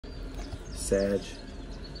Sag,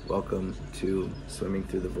 welcome to Swimming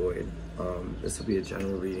Through the Void. This will be a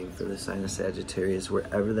general reading for the sign of Sagittarius,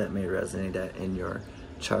 wherever that may resonate at in your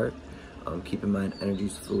chart. Keep in mind, energy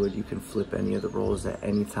is fluid. You can flip any of the roles at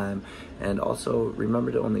any time. And also,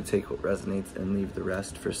 remember to only take what resonates and leave the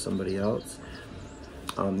rest for somebody else.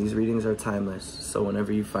 These readings are timeless. So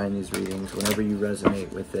whenever you find these readings, whenever you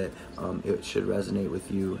resonate with it, it should resonate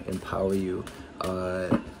with you, empower you,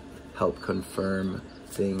 help confirm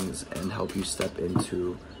things, and help you step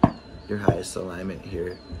into your highest alignment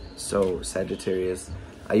here. So Sagittarius,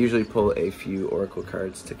 I usually pull a few oracle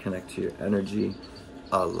cards to connect to your energy.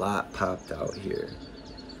 A lot popped out here,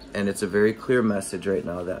 and it's a very clear message right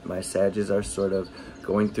now that my Sages are sort of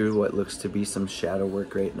going through what looks to be some shadow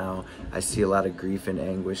work right now. I see a lot of grief and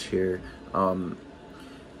anguish here.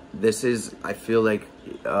 This is, I feel like,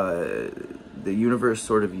 the universe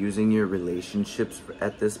sort of using your relationships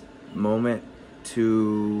at this moment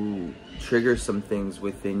to trigger some things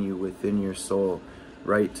within you, within your soul,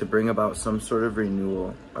 right, to bring about some sort of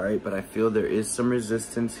renewal. All right, but I feel there is some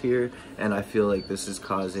resistance here, and I feel like this is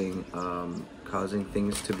causing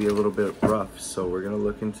things to be a little bit rough. So we're gonna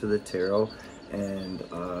look into the tarot and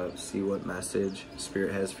see what message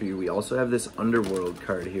Spirit has for you. We also have this underworld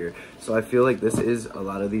card here, so I feel like this is a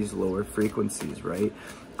lot of these lower frequencies, right?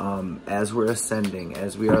 As we're ascending,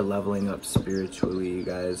 as we are leveling up spiritually, you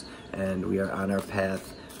guys, and we are on our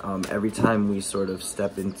path, every time we sort of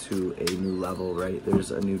step into a new level, right, there's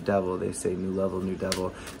a new devil. They say new level, new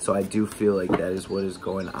devil. So I do feel like that is what is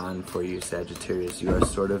going on for you, Sagittarius. You are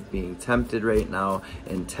sort of being tempted right now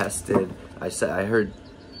and tested. I heard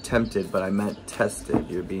tempted, but I meant tested.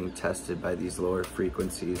 You're being tested by these lower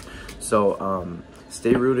frequencies. So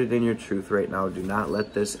stay rooted in your truth right now. Do not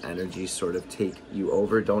let this energy sort of take you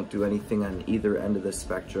over. Don't do anything on either end of the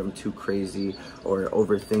spectrum too crazy or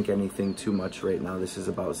overthink anything too much right now. This is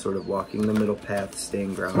about sort of walking the middle path,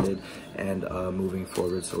 staying grounded, and moving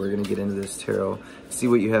forward. So we're going to get into this tarot, see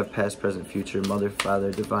what you have, past, present, future, Mother,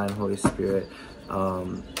 Father, Divine, Holy Spirit,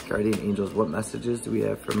 guardian angels. What messages do we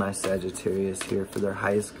have for my Sagittarius here for their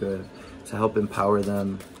highest good, to help empower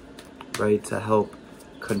them, right, to help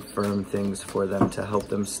confirm things for them, to help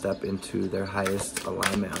them step into their highest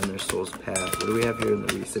alignment on their soul's path? What do we have here in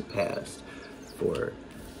the recent past for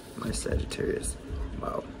my Sagittarius?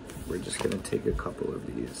 Wow, we're just gonna take a couple of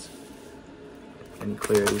these. Any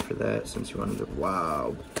clarity for that, since you wanted to?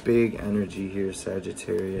 Wow, big energy here,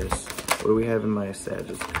 Sagittarius. What do we have in my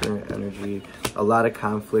Sagittarius current energy? A lot of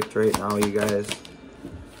conflict right now, you guys.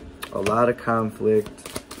 A lot of conflict.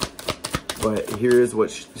 But here's what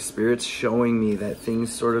Spirit's showing me, that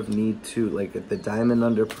things sort of need to, like the diamond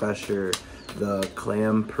under pressure, the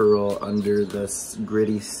clam pearl under the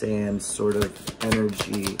gritty sand sort of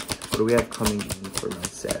energy. What do we have coming in for my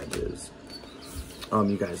Sages?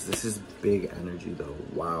 You guys, this is big energy though.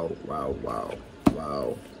 Wow, wow, wow,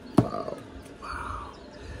 wow, wow, wow.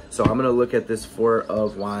 So I'm gonna look at this Four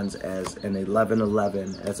of Wands as an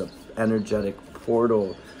 1111, as an energetic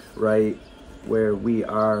portal, right, where we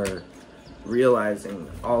are realizing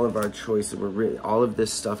all of our choices. All of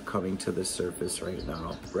this stuff coming to the surface right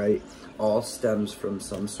now, right, all stems from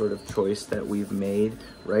some sort of choice that we've made,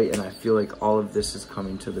 right? And I feel like all of this is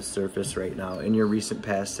coming to the surface right now. In your recent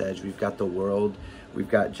past, Sag, we've got the World, we've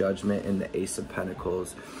got Judgment, and the Ace of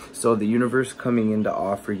Pentacles. So the universe coming in to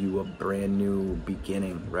offer you a brand new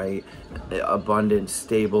beginning, right? Abundant,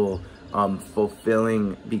 stable,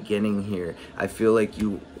 fulfilling beginning here. I feel like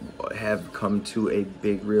you have come to a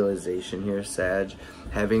big realization here, Sag,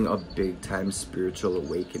 having a big time spiritual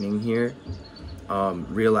awakening here,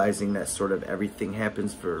 realizing that sort of everything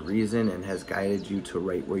happens for a reason and has guided you to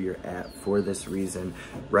right where you're at for this reason,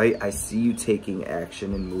 right? I see you taking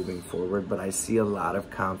action and moving forward, but I see a lot of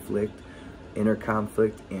conflict, inner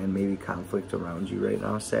conflict, and maybe conflict around you right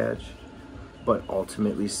now, Sag. But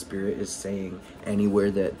ultimately, Spirit is saying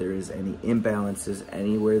anywhere that there is any imbalances,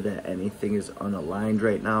 anywhere that anything is unaligned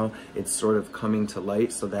right now, it's sort of coming to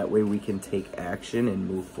light, so that way we can take action and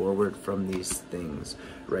move forward from these things,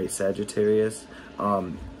 right, Sagittarius?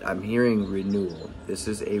 I'm hearing renewal. This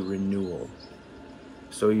is a renewal.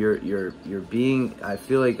 So you're being, I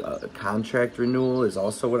feel like a contract renewal is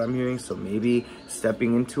also what I'm hearing. So maybe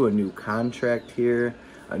stepping into a new contract here,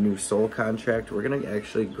 a new soul contract. We're gonna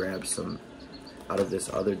actually grab some out of this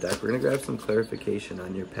other deck. We're gonna grab some clarification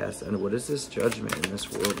on your past. And what is this Judgment in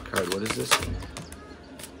this World card? What is this?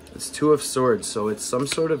 It's Two of Swords. So it's some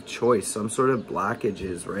sort of choice, some sort of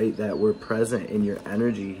blockages, right, that were present in your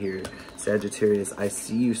energy here, Sagittarius. I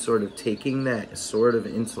see you sort of taking that sword of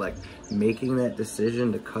intellect, making that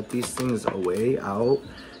decision to cut these things away out,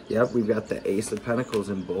 Yep, we've got the Ace of Pentacles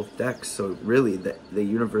in both decks. So really, the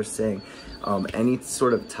universe saying any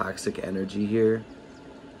sort of toxic energy here,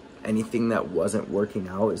 anything that wasn't working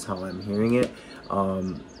out is how I'm hearing it,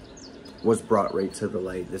 was brought right to the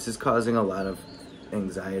light. This is causing a lot of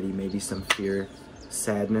anxiety, maybe some fear,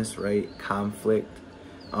 sadness, right? Conflict.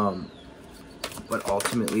 But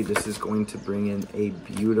ultimately, this is going to bring in a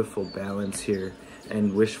beautiful balance here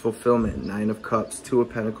and wish fulfillment. 9 of Cups, 2 of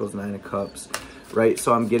Pentacles, 9 of Cups, right?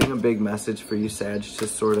 So I'm getting a big message for you, Sag, to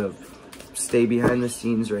sort of stay behind the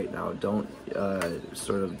scenes right now. Don't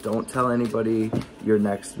don't tell anybody your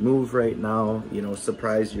next move right now. You know,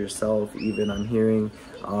 surprise yourself, even, I'm hearing.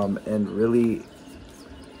 And really,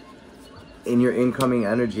 in your incoming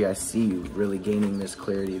energy, I see you really gaining this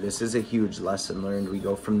clarity. This is a huge lesson learned. We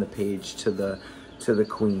go from the Page to the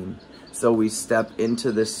Queen. So we step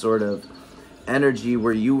into this sort of energy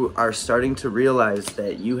where you are starting to realize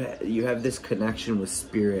that you have this connection with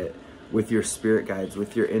spirit, with your spirit guides,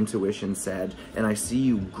 with your intuition, Sag. And I see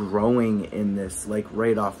you growing in this, like,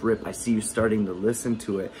 right off rip. I see you starting to listen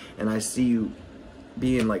to it, and I see you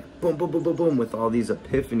being like boom, boom, boom, boom, boom, with all these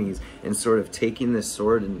epiphanies, and sort of taking this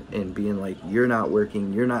sword and being like, you're not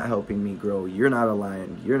working, you're not helping me grow, you're not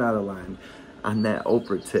aligned, you're not aligned. On that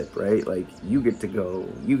Oprah tip, right? Like, you get to go,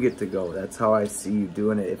 you get to go. That's how I see you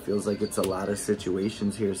doing it. It feels like it's a lot of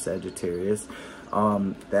situations here, Sagittarius,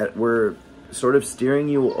 that we're sort of steering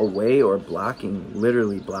you away or blocking,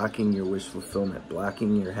 literally blocking your wish fulfillment,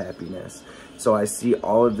 blocking your happiness. So I see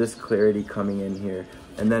all of this clarity coming in here.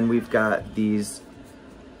 And then we've got these,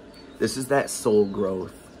 this is that soul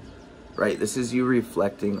growth, right? This is you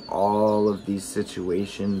reflecting all of these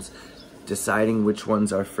situations, deciding which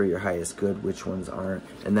ones are for your highest good, which ones aren't.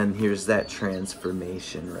 And then here's that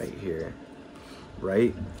transformation right here,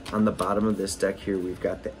 right? On the bottom of this deck here, we've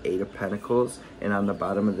got the 8 of Pentacles, and on the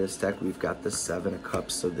bottom of this deck, we've got the 7 of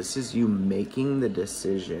Cups. So this is you making the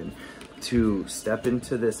decision to step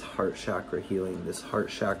into this heart chakra healing, this heart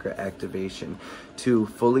chakra activation, to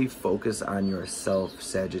fully focus on yourself,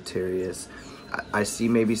 Sagittarius. I see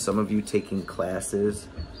maybe some of you taking classes,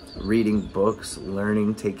 reading books,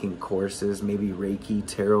 learning, taking courses, maybe Reiki,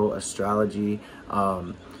 tarot, astrology,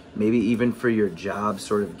 maybe even for your job,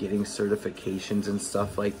 sort of getting certifications and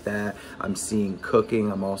stuff like that. I'm seeing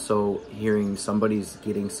cooking. I'm also hearing somebody's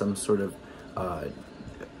getting some sort of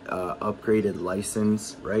upgraded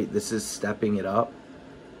license, right? This is stepping it up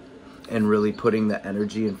and really putting the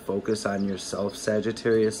energy and focus on yourself,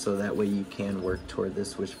 Sagittarius, so that way you can work toward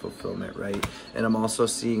this wish fulfillment, right? And I'm also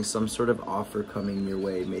seeing some sort of offer coming your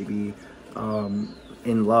way, maybe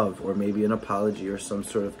in love, or maybe an apology or some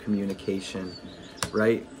sort of communication,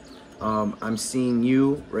 right? I'm seeing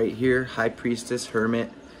you right here, High Priestess,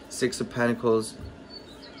 Hermit, 6 of Pentacles.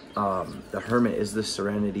 The Hermit is the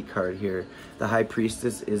Serenity card here. The High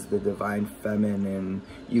Priestess is the Divine Feminine.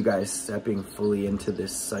 You guys stepping fully into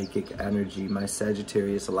this psychic energy. My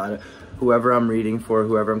Sagittarius, a lot of whoever I'm reading for,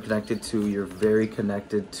 whoever I'm connected to, you're very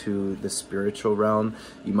connected to the spiritual realm.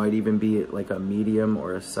 You might even be like a medium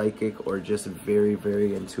or a psychic, or just very,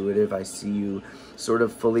 very intuitive. I see you sort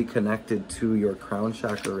of fully connected to your crown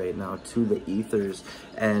chakra right now, to the ethers,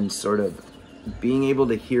 and sort of being able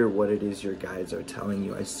to hear what it is your guides are telling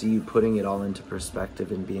you. I see you putting it all into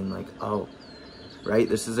perspective and being like, oh, right?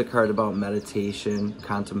 This is a card about meditation,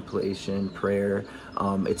 contemplation, prayer.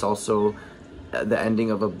 It's also the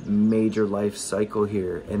ending of a major life cycle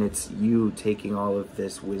here, and it's you taking all of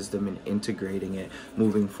this wisdom and integrating it,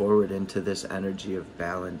 moving forward into this energy of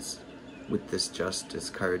balance. With this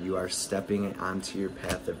Justice card, you are stepping onto your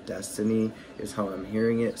path of destiny, is how I'm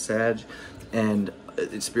hearing it, Sag. And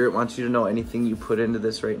Spirit wants you to know, anything you put into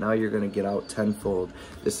this right now, you're going to get out tenfold.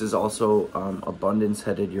 This is also abundance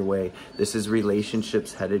headed your way. This is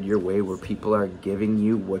relationships headed your way, where people are giving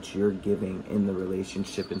you what you're giving in the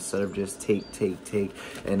relationship, instead of just take.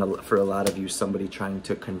 And for a lot of you, somebody trying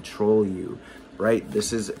to control you, right?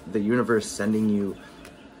 This is the universe sending you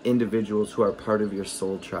individuals who are part of your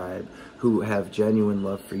soul tribe, who have genuine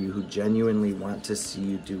love for you, who genuinely want to see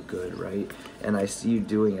you do good, right? And I see you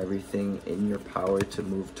doing everything in your power to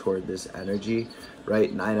move toward this energy,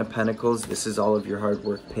 right? 9 of Pentacles, this is all of your hard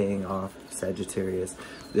work paying off, Sagittarius.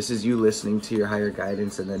 This is you listening to your higher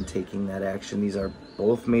guidance and then taking that action. These are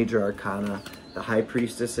both major arcana, the High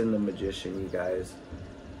Priestess and the Magician, you guys.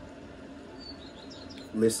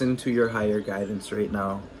 Listen to your higher guidance right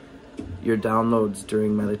now. Your downloads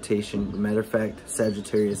during meditation. Matter of fact,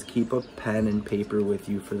 Sagittarius, keep a pen and paper with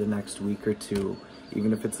you for the next week or two,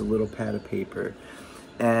 even if it's a little pad of paper.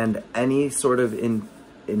 And any sort of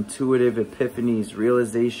intuitive epiphanies,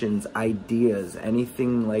 realizations, ideas,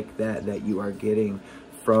 anything like that that you are getting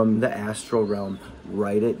from the astral realm.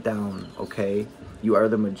 Write it down, okay? You are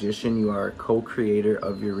the magician. You are a co-creator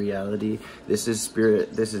of your reality. This is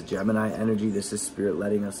spirit. This is Gemini energy. This is spirit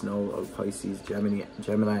letting us know, of Pisces,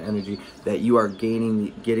 Gemini energy, that you are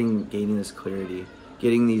gaining this clarity,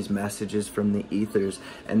 getting these messages from the ethers,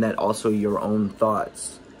 and that also your own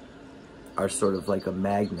thoughts are sort of like a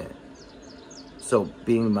magnet. So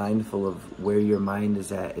being mindful of where your mind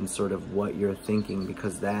is at and sort of what you're thinking,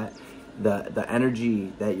 because that the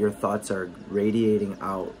energy that your thoughts are radiating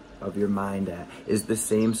out of your mind at is the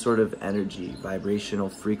same sort of energy, vibrational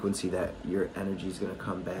frequency that your energy is going to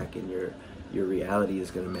come back and your reality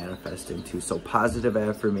is going to manifest into. So positive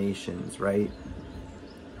affirmations, right?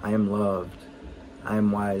 I am loved. I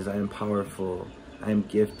am wise. I am powerful. I am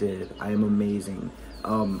gifted. I am amazing.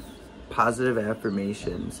 Positive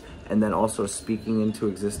affirmations, and then also speaking into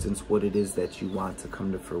existence what it is that you want to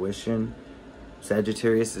come to fruition.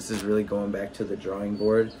 Sagittarius, this is really going back to the drawing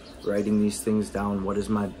board, writing these things down. What does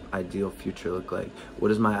my ideal future look like? What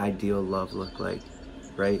does my ideal love look like,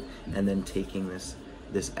 right? And then taking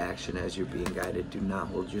this action as you're being guided. Do not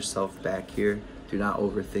hold yourself back here. Do not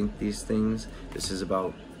overthink these things. This is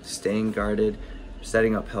about staying guarded,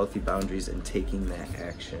 setting up healthy boundaries, and taking that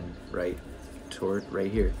action, right?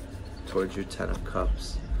 Right here, towards your 10 of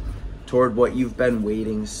Cups, toward what you've been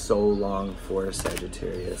waiting so long for,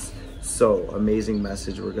 Sagittarius. So, amazing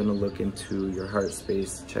message. We're going to look into your heart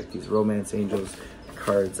space, check these romance angels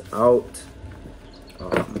cards out.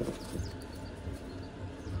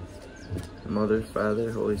 Mother,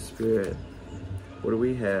 Father, Holy Spirit, what do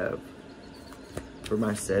we have for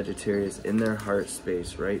my Sagittarius in their heart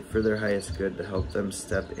space, right? For their highest good, to help them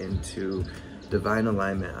step into divine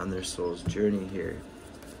alignment on their soul's journey here.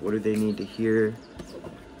 What do they need to hear?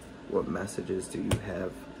 What messages do you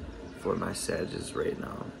have for my Sages right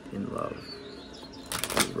now in love?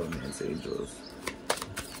 These romance angels.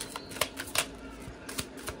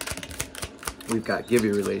 We've got give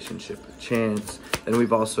your relationship a chance. And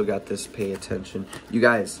we've also got this pay attention. You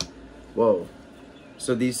guys, whoa.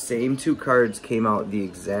 So these same two cards came out the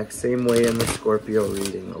exact same way in the Scorpio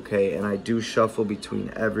reading, okay? And I do shuffle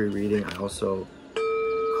between every reading. I also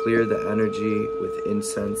clear the energy with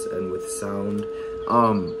incense and with sound.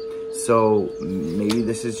 So maybe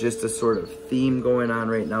this is just a sort of theme going on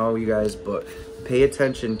right now, you guys, but pay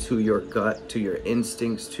attention to your gut, to your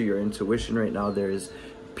instincts, to your intuition right now. There's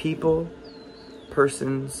people,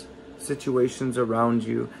 persons, situations around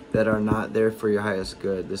you that are not there for your highest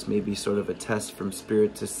good. This may be sort of a test from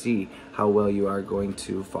spirit to see how well you are going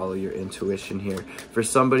to follow your intuition here. For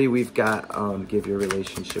somebody, we've got give your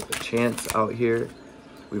relationship a chance out here.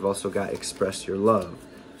 We've also got express your love.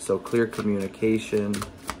 So clear communication.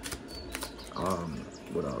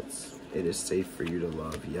 What else? It is safe for you to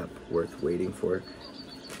love. Yep, worth waiting for.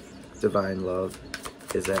 Divine love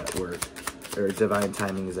is at work. Or divine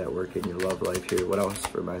timing is at work in your love life here. What else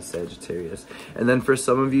for my Sagittarius? And then for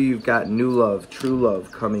some of you, you've got new love, true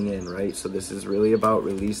love coming in, right? So this is really about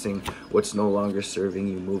releasing what's no longer serving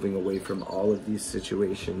you, moving away from all of these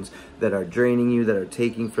situations that are draining you, that are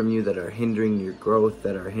taking from you, that are hindering your growth,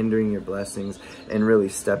 that are hindering your blessings, and really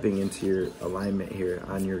stepping into your alignment here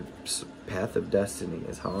on your path of destiny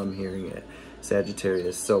is how I'm hearing it,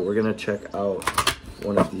 Sagittarius. So we're going to check out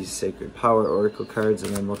one of these Sacred Power Oracle cards,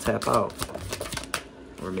 and then we'll tap out.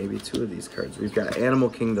 Or maybe two of these cards. We've got Animal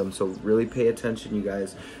Kingdom, so really pay attention, you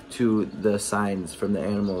guys, to the signs from the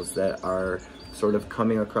animals that are sort of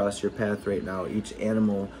coming across your path right now. Each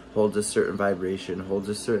animal holds a certain vibration, holds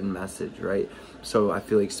a certain message, right? So I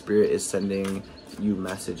feel like Spirit is sending you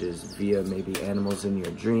messages via maybe animals in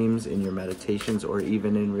your dreams, in your meditations, or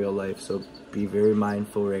even in real life. So be very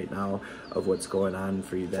mindful right now of what's going on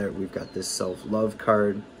for you there. We've got this self-love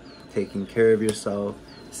card, taking care of yourself,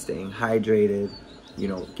 staying hydrated, you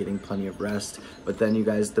know, getting plenty of rest. But then you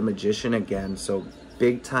guys, the Magician again. So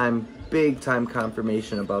big time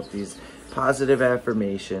confirmation about these positive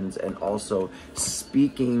affirmations, and also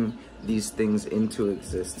speaking these things into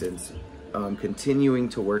existence. Continuing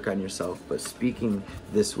to work on yourself, but speaking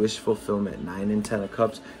this wish fulfillment, 9 and 10 of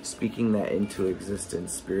Cups, speaking that into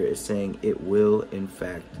existence. Spirit is saying it will in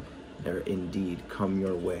fact, or indeed, come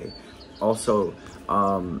your way. Also,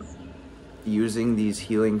 using these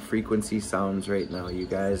healing frequency sounds right now, you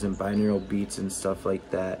guys, and binaural beats and stuff like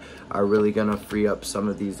that are really gonna free up some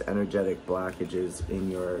of these energetic blockages in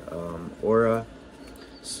your aura.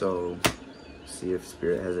 So see if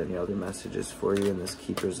Spirit has any other messages for you in this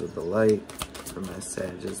Keepers of the Light for my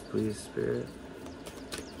Sages, please, Spirit.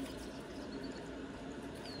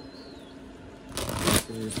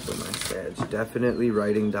 messages for my Sag. Definitely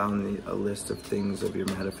writing down a list of things of your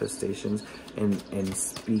manifestations and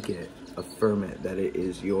speak it, affirm it, that it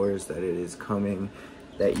is yours, that it is coming,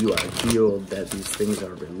 that you are healed, that these things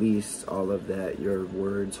are released, all of that. Your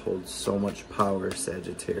words hold so much power,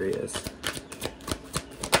 Sagittarius.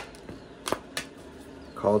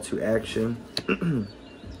 Call to action.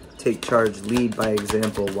 Take charge, lead by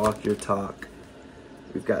example, walk your talk.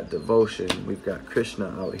 We've got devotion. We've got Krishna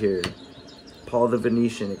out here. Paul the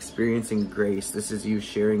Venetian, experiencing grace. This is you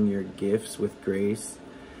sharing your gifts with grace.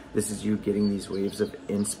 This is you getting these waves of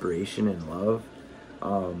inspiration and love.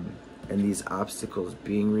 And these obstacles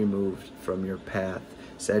being removed from your path,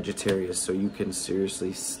 Sagittarius, so you can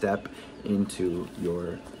seriously step into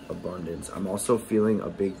your abundance. I'm also feeling a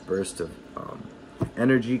big burst of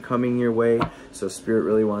energy coming your way, so Spirit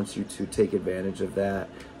really wants you to take advantage of that.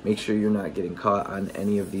 Make sure you're not getting caught on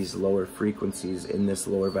any of these lower frequencies in this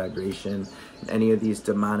lower vibration, any of these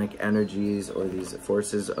demonic energies or these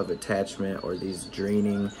forces of attachment or these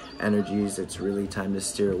draining energies. It's really time to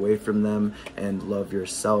steer away from them and love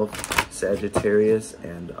yourself, Sagittarius.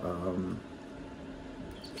 And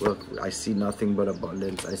look, I see nothing but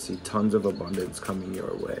abundance. I see tons of abundance coming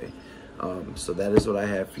your way. So that is what I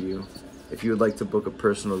have for you. If you would like to book a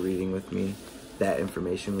personal reading with me, that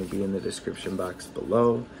information will be in the description box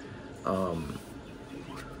below.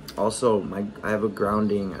 Also, I have a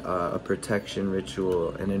grounding, a protection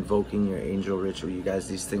ritual, and invoking your angel ritual. You guys,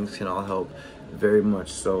 these things can all help very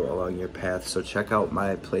much so along your path. So check out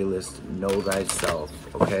my playlist, Know Thyself,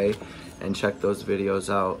 okay? And check those videos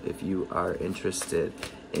out if you are interested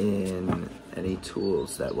in any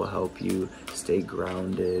tools that will help you stay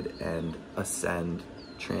grounded and ascend,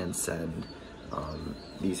 transcend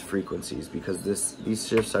these frequencies, because these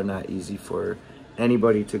shifts are not easy for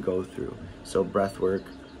anybody to go through. So breath work,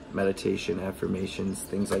 meditation, affirmations,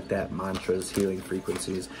 things like that, mantras, healing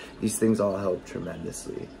frequencies, these things all help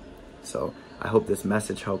tremendously. So I hope this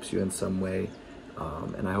message helps you in some way,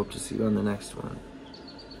 and I hope to see you on the next one.